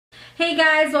Hey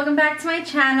guys, welcome back to my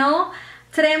channel.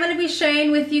 Today I'm going to be sharing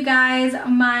with you guys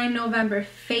my November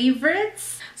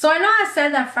favorites. So I know I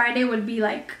said that Friday would be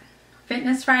like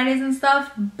fitness Fridays and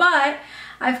stuff, but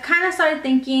I've kind of started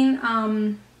thinking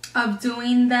of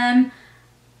doing them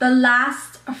the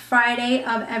last Friday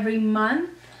of every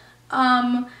month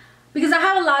because I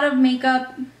have a lot of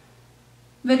makeup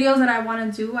videos that I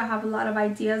want to do. I have a lot of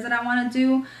ideas that I want to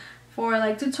do for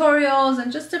like tutorials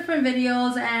and just different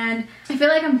videos, and I feel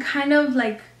like I'm kind of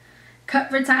like cut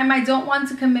for time. I don't want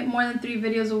to commit more than 3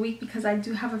 videos a week because I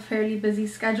do have a fairly busy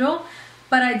schedule,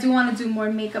 but I do want to do more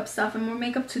makeup stuff and more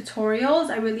makeup tutorials.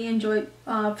 I really enjoy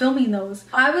filming those.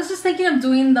 I was just thinking of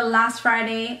doing the last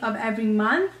Friday of every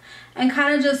month and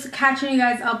kind of just catching you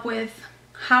guys up with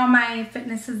how my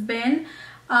fitness has been.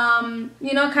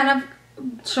 You know, kind of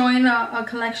showing a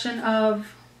collection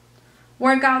of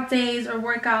workout days or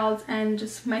workouts and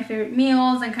just my favorite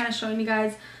meals, and kind of showing you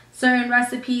guys certain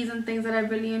recipes and things that I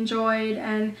really enjoyed,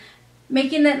 and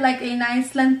making it like a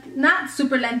nice length, not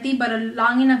super lengthy, but a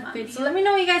long enough video. So let me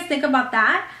know what you guys think about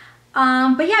that.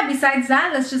 But yeah, besides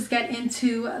that, let's just get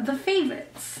into the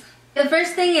favorites. The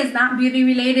first thing is not beauty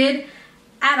related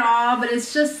at all, but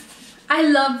it's just, I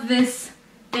love this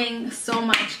thing so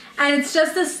much, and it's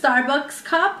just a Starbucks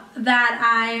cup that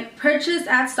I purchased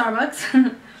at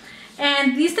Starbucks.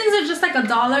 And these things are just like $1.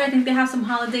 I think they have some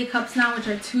holiday cups now which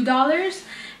are $2,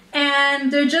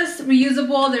 and they're just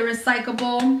reusable, they're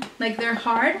recyclable, like they're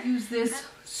hard. I use this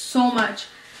so much.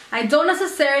 I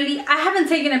haven't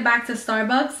taken it back to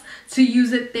Starbucks to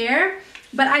use it there,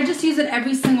 but I just use it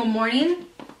every single morning.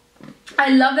 I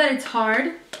love that it's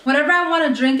hard. Whatever I want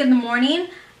to drink in the morning,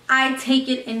 I take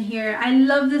it in here. I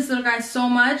love this little guy so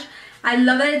much. I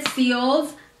love that it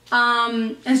seals.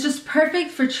 It's just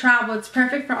perfect for travel. It's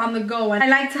perfect for on the go, and I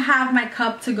like to have my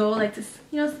cup to go like this,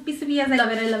 you know, sippy as I love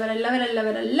it. I love it. I love it. I love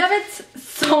it. I love it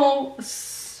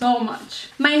so much.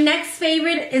 My next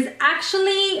favorite is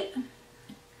actually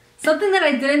something that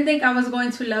I didn't think I was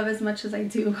going to love as much as I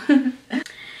do.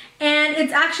 And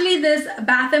it's actually this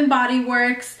Bath and Body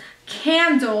Works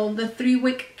candle, the 3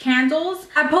 wick candles.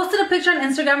 I posted a picture on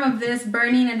Instagram of this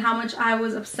burning and how much I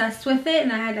was obsessed with it,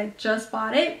 and I had like just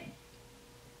bought it.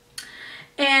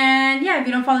 And yeah, if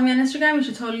you don't follow me on Instagram, you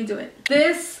should totally do it.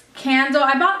 This candle,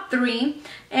 I bought 3,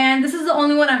 and this is the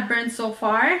only one I've burned so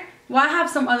far. Well, I have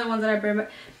some other ones that I burned, but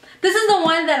this is the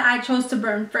one that I chose to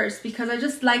burn first because I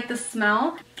just like the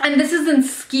smell. And this is in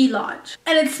Ski Lodge,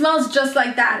 and it smells just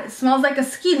like that. It smells like a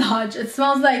ski lodge. It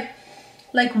smells like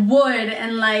wood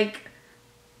and like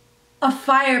a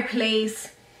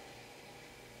fireplace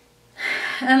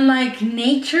and like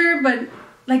nature, but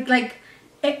like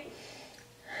it,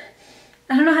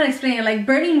 I don't know how to explain it, like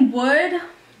burning wood,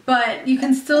 but you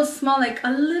can still smell like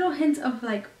a little hint of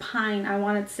like pine, I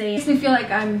want to say. It makes me feel like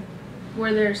I'm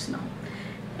where there's snow,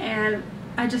 and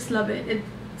I just love it. It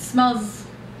smells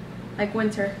like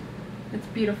winter. It's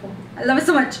beautiful. I love it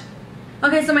so much.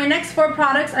 Okay, so my next 4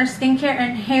 products are skincare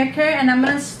and hair care, and I'm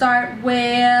gonna start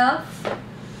with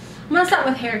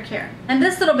hair care. And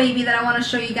this little baby that I want to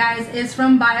show you guys is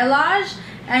from Biolage,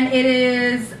 and it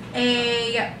is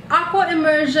a Aqua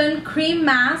Immersion Cream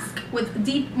Mask with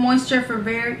deep moisture for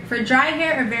dry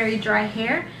hair or very dry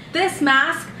hair. This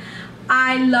mask,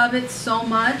 I love it so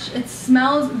much. It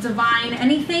smells divine.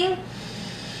 Anything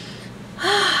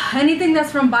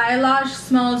that's from Biolage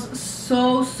smells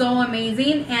so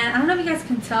amazing. And I don't know if you guys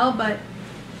can tell, but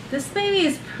this baby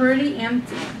is pretty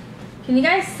empty. Can you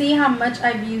guys see how much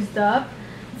I've used up?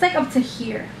 It's like up to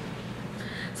here.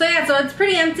 So yeah, so it's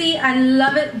pretty empty. I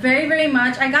love it very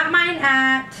much. I got mine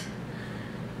at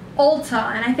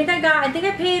Ulta, and I think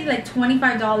I paid like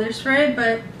 $25 for it,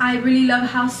 but I really love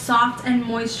how soft and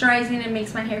moisturizing it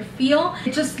makes my hair feel.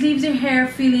 It just leaves your hair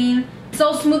feeling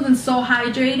so smooth and so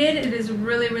hydrated. It is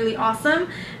really awesome.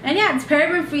 And yeah, it's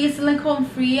paraben free, silicone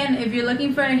free, and if you're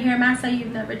looking for a hair mask that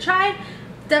you've never tried,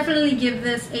 definitely give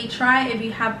this a try if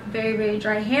you have very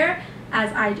dry hair,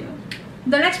 as I do.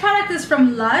 The next product is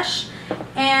from Lush,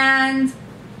 and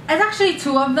it's actually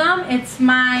 2 of them. It's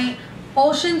my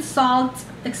Ocean Salt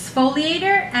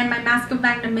exfoliator and my Mask of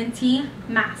Magnaminty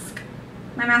mask.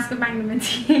 My Mask of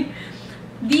Magnaminty.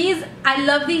 These, I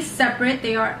love these separate.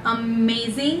 They are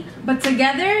amazing, but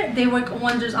together they work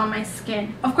wonders on my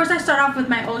skin. Of course, I start off with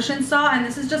my Ocean Salt, and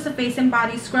this is just a face and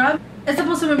body scrub. It's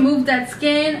supposed to remove dead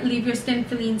skin, leave your skin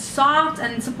feeling soft,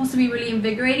 and it's supposed to be really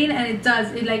invigorating, and it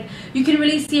does. It like, you can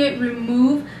really see it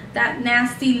remove that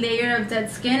nasty layer of dead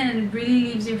skin, and it really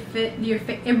leaves your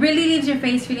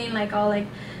face feeling like all like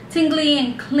tingly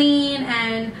and clean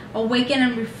and awakened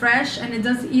and refreshed, and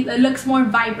it looks more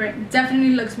vibrant.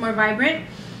 Definitely looks more vibrant.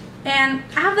 And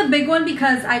I have the big one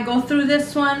because I go through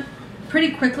this one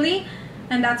pretty quickly,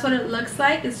 and that's what it looks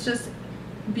like. It's just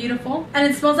beautiful, and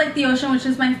it smells like the ocean, which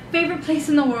is my favorite place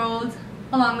in the world,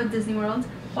 along with Disney World.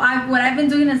 What I've been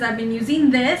doing is I've been using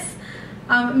this.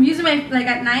 I'm using my, like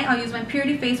at night, I'll use my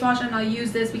Purity face wash, and I'll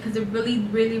use this because it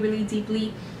really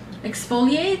deeply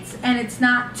exfoliates, and it's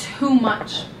not too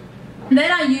much. And then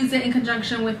I use it in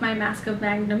conjunction with my mask of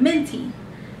Magnaminty.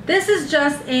 This is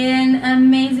just an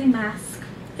amazing mask.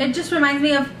 It just reminds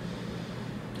me of,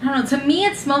 I don't know, to me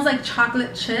it smells like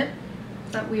chocolate chip.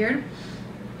 Is that weird?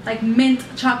 Like mint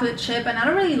chocolate chip, and I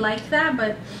don't really like that,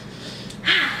 but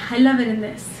I love it in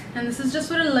this. And this is just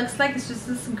what it looks like. It's just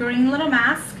this green little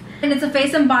mask, and it's a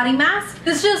face and body mask.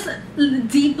 This just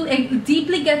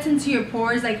deeply gets into your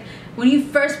pores. Like when you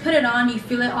first put it on, you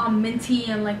feel it all minty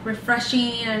and like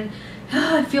refreshing, and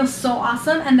it feels so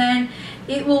awesome. And then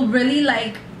it will really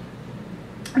like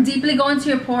deeply go into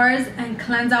your pores and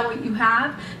cleanse out what you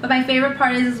have. But my favorite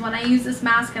part is when I use this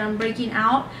mask and I'm breaking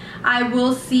out, I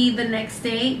will see the next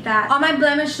day that all my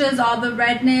blemishes, all the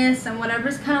redness and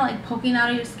whatever's kind of like poking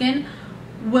out of your skin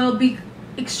will be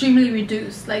extremely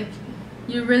reduced. Like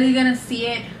you're really gonna see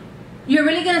it. You're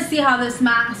really gonna see how this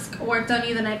mask worked on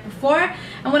you the night before.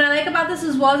 And what I like about this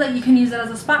as well is that you can use it as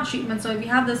a spot treatment. So if you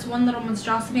have this one little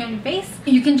monstrosity on your face,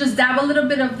 you can just dab a little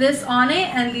bit of this on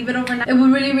it and leave it overnight. It will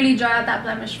really dry out that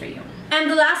blemish for you. And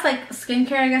the last like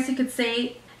skincare, I guess you could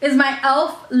say, is my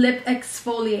e.l.f. lip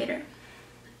exfoliator.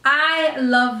 I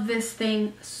love this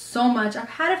thing so much. I've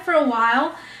had it for a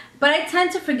while, but I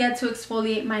tend to forget to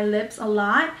exfoliate my lips a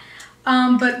lot.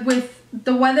 But with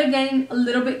the weather getting a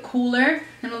little bit cooler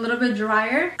and a little bit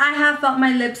drier, I have felt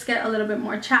my lips get a little bit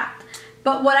more chapped.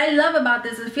 But what I love about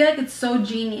this is I feel like it's so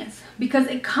genius because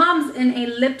it comes in a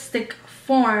lipstick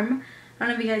form. I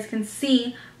don't know if you guys can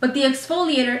see, but the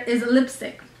exfoliator is a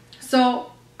lipstick.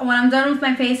 So when I'm done with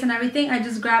my face and everything, I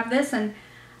just grab this and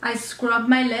I scrub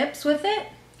my lips with it.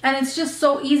 And it's just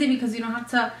so easy because you don't have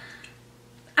to,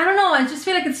 I don't know, I just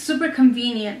feel like it's super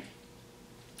convenient.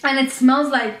 And it smells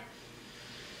like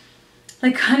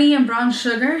honey and brown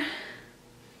sugar.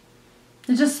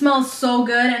 It just smells so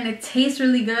good, and it tastes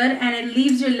really good, and it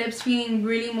leaves your lips feeling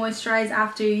really moisturized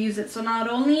after you use it. So not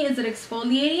only is it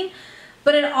exfoliating,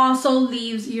 but it also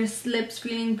leaves your lips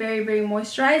feeling very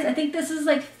moisturized. I think this is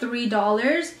like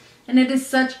 $3, and it is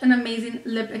such an amazing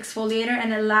lip exfoliator,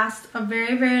 and it lasts a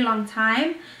very long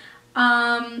time.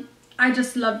 I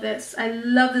just love this. I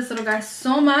love this little guy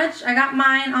so much. I got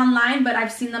mine online, but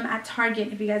I've seen them at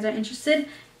Target if you guys are interested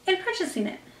in purchasing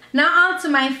it. Now on to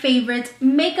my favorite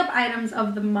makeup items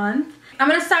of the month. I'm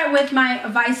going to start with my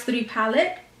Vice 3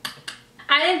 palette.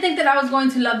 I didn't think that I was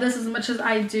going to love this as much as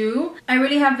I do. I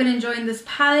really have been enjoying this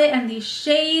palette and these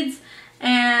shades.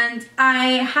 And I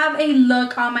have a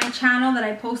look on my channel that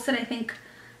I posted, I think,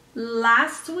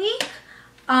 last week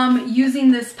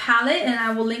using this palette. And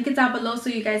I will link it down below so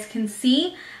you guys can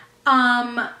see.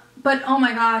 But oh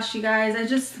my gosh, you guys,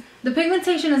 the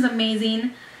pigmentation is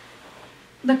amazing.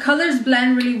 The colors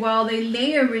blend really well. They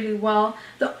layer really well.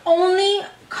 The only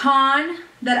con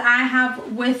that I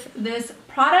have with this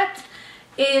product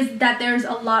is that there's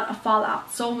a lot of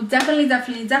fallout. So definitely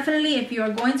if you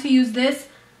are going to use this,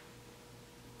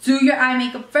 do your eye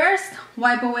makeup first,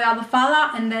 wipe away all the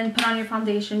fallout, and then put on your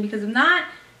foundation, because if not,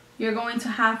 you're going to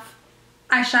have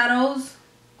eyeshadows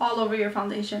all over your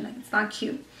foundation. Like, it's not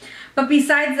cute. But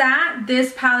besides that,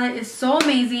 this palette is so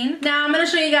amazing. Now I'm going to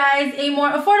show you guys a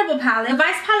more affordable palette. The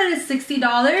Vice palette is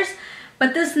 $60,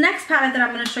 but this next palette that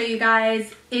I'm going to show you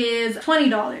guys is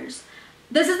 $20.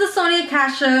 This is the Sonia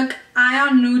Kashuk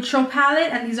Ion Neutral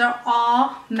palette, and these are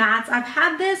all mattes. I've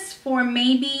had this for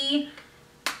maybe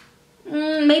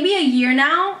a year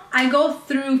now. I go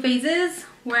through phases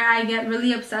where I get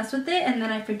really obsessed with it, and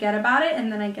then I forget about it,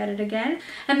 and then I get it again.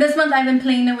 And this month I've been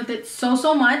playing it with it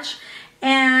so much.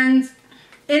 And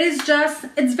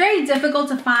it's very difficult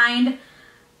to find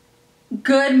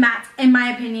good mattes, in my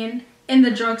opinion, in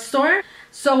the drugstore.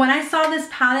 So when I saw this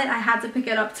palette, I had to pick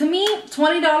it up. To me,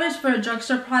 $20 for a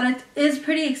drugstore product is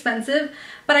pretty expensive,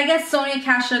 but I guess Sonia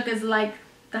Kashuk is like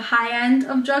the high end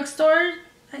of drugstore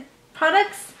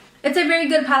products. It's a very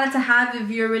good palette to have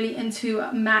if you're really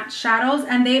into matte shadows,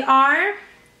 and they are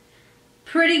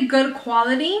pretty good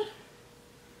quality.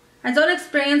 I don't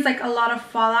experience like a lot of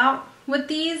fallout with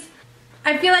these.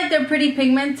 I feel like they're pretty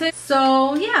pigmented.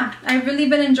 So yeah, I've really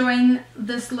been enjoying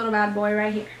this little bad boy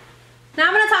right here. Now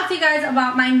I'm going to talk to you guys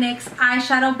about my NYX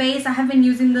eyeshadow base. I have been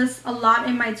using this a lot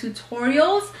in my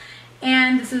tutorials,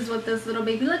 and this is what this little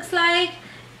baby looks like.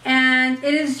 And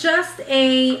it is just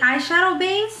a eyeshadow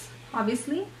base,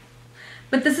 obviously,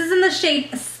 But this is in the shade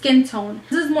Skintone.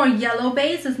 This is more yellow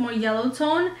base, it's more yellow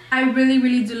tone. I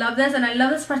really do love this, and I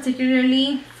love this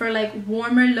particularly for like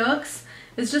warmer looks.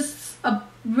 It's just a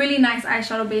really nice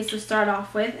eyeshadow base to start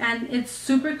off with, and it's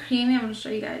super creamy. I'm going to show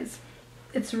you guys.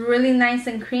 It's really nice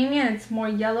and creamy, and it's more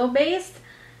yellow based,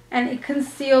 and it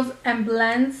conceals and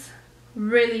blends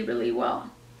really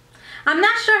well. I'm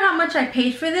not sure how much I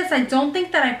paid for this. I don't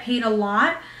think that I paid a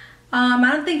lot.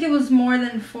 I don't think it was more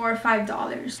than $4 or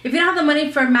 $5. If you don't have the money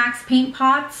for max paint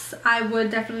pots, I would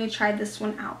definitely try this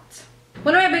one out.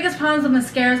 One of my biggest problems with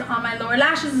mascaras on my lower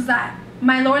lashes is that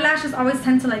my lower lashes always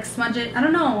tend to like smudge it. I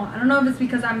don't know if it's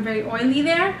because I'm very oily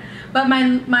there, but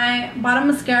my bottom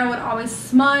mascara would always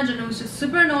smudge, and it was just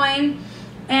super annoying.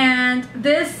 And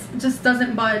this just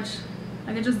doesn't budge.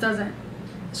 Like, it just doesn't.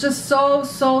 It's just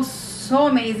so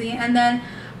amazing. And then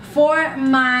for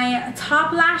my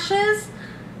top lashes,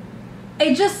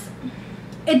 it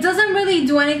doesn't really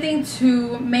do anything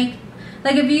to make,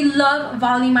 like, if you love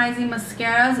volumizing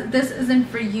mascaras, this isn't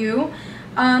for you,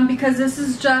 because this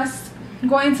is just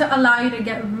going to allow you to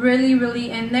get really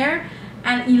in there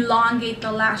and elongate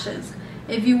the lashes.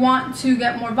 If you want to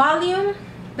get more volume,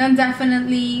 then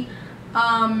definitely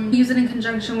use it in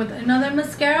conjunction with another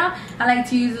mascara. I like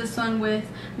to use this one with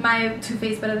my Too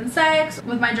Faced Better Than Sex,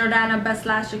 with my Jordana Best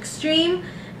Lash Extreme,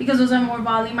 because those are more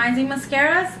volumizing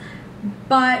mascaras.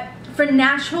 But for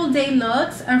natural day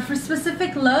looks and for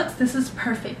specific looks, this is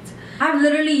perfect. I've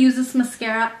literally used this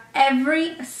mascara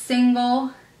every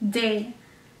single day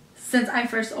since I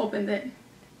first opened it.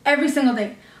 Every single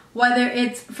day. Whether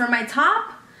it's for my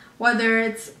top, whether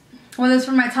it's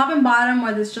for my top and bottom,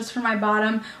 whether it's just for my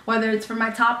bottom, whether it's for my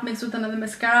top mixed with another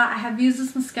mascara, I have used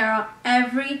this mascara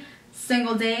every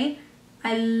single day.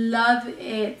 I love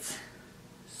it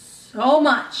so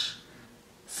much.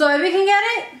 So if you can get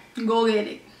it, go get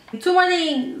it. 2 more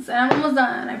things and I'm almost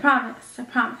done. I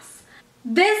promise.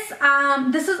 This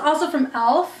is also from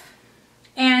e.l.f.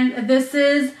 and this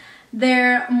is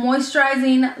their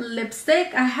moisturizing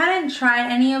lipstick. I hadn't tried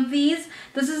any of these.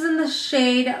 This is in the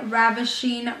shade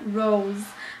Ravishing Rose.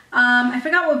 I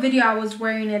forgot what video I was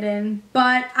wearing it in,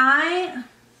 but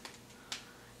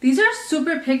these are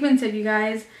super pigmented, you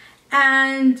guys,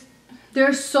 and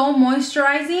they're so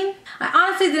moisturizing. I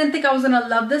honestly didn't think I was gonna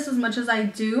love this as much as I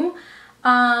do,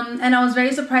 and I was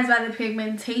very surprised by the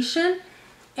pigmentation,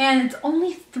 and it's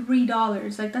only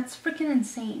 $3. Like, that's freaking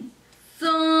insane.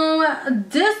 So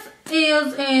this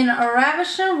is in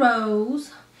Ravishing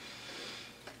Rose.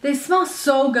 They smell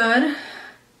so good. I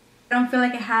don't feel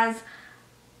like it has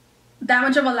that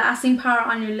much of a lasting power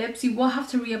on your lips. You will have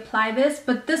to reapply this,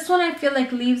 but this one I feel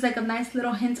like leaves like a nice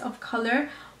little hint of color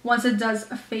once it does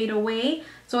fade away,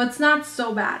 so it's not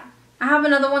so bad. I have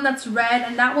another one that's red,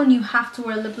 and that one you have to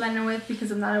wear lip liner with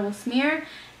because if not it will smear,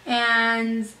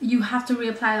 and you have to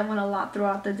reapply that one a lot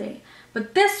throughout the day.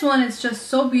 But this one is just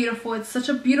so beautiful. It's such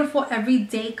a beautiful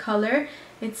everyday color.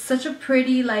 It's such a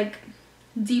pretty, like,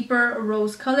 deeper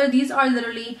rose color. These are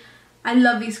literally, I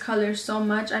love these colors so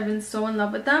much. I've been so in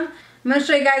love with them. I'm gonna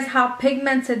show you guys how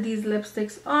pigmented these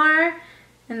lipsticks are,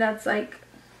 and that's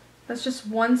just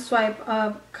one swipe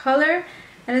of color,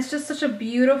 and it's just such a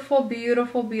beautiful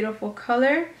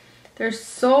color. They're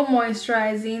so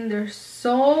moisturizing. They're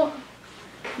so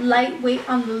lightweight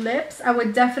on the lips. I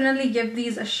would definitely give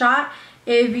these a shot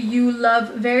if you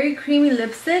love very creamy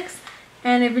lipsticks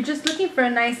and if you're just looking for a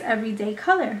nice everyday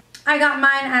color. I got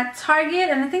mine at Target,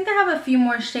 and I think they have a few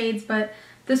more shades, but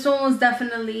this one was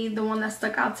definitely the one that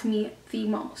stuck out to me the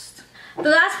most. The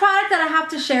last product that I have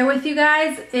to share with you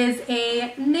guys is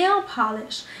a nail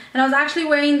polish, and I was actually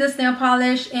wearing this nail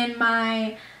polish in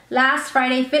my last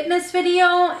Friday fitness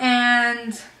video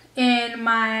and in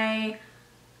my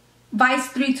Vice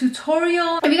 3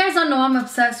 tutorial. If you guys don't know, I'm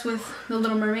obsessed with The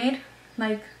Little Mermaid,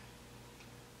 like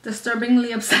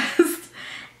disturbingly obsessed.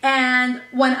 And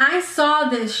when I saw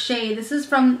this shade, this is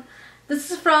from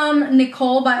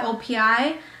Nicole by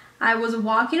OPI. I was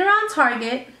walking around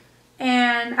Target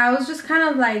and I was just kind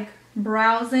of like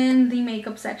browsing the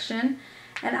makeup section,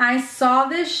 and I saw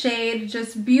this shade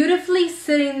just beautifully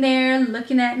sitting there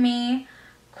looking at me,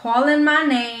 calling my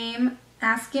name,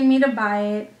 asking me to buy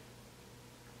it.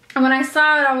 And when I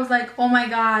saw it, I was like, oh my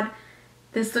god,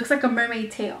 this looks like a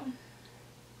mermaid tail.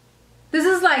 This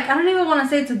is like, I don't even want to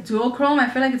say it's a dual chrome. I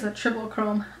feel like it's a triple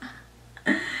chrome.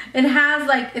 It has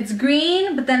like, it's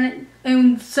green, but then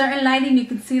in certain lighting you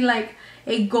can see like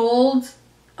a gold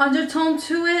undertone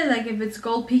to it, like if it's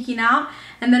gold peeking out,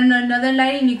 and then in another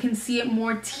lighting you can see it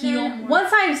more teal.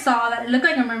 Once I saw that it looked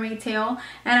like a mermaid tail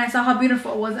and I saw how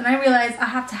beautiful it was, and I realized I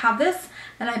have to have this,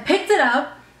 and I picked it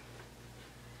up.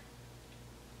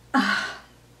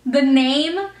 The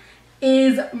name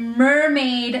is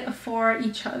Mermaid for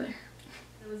each other.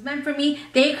 It was meant for me.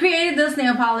 They created this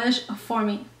nail polish for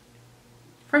me.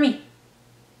 For me.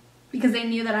 Because they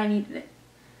knew that I needed it.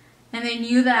 And they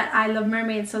knew that I love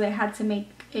mermaids, so they had to make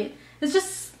it.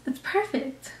 It's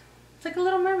perfect. It's like a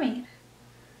little mermaid.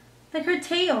 Like her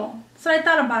tail. That's what I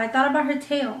thought about. I thought about her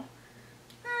tail.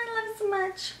 I love it so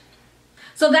much.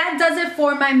 So that does it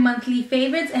for my monthly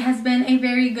favorites. It has been a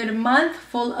very good month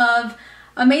full of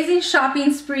amazing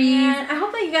shopping sprees. And I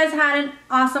hope that you guys had an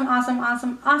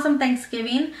awesome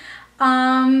Thanksgiving.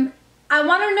 I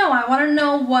want to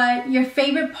know what your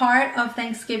favorite part of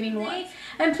Thanksgiving was.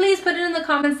 And please put it in the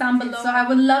comments down below. So I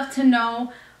would love to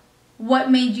know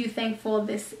what made you thankful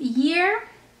this year.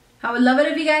 I would love it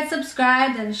if you guys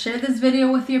subscribed and share this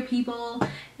video with your people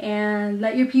and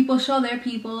let your people show their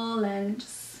people and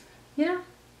just, you know,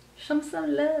 show them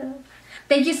some love.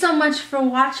 Thank you so much for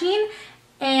watching,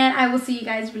 and I will see you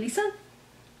guys really soon.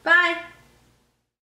 Bye!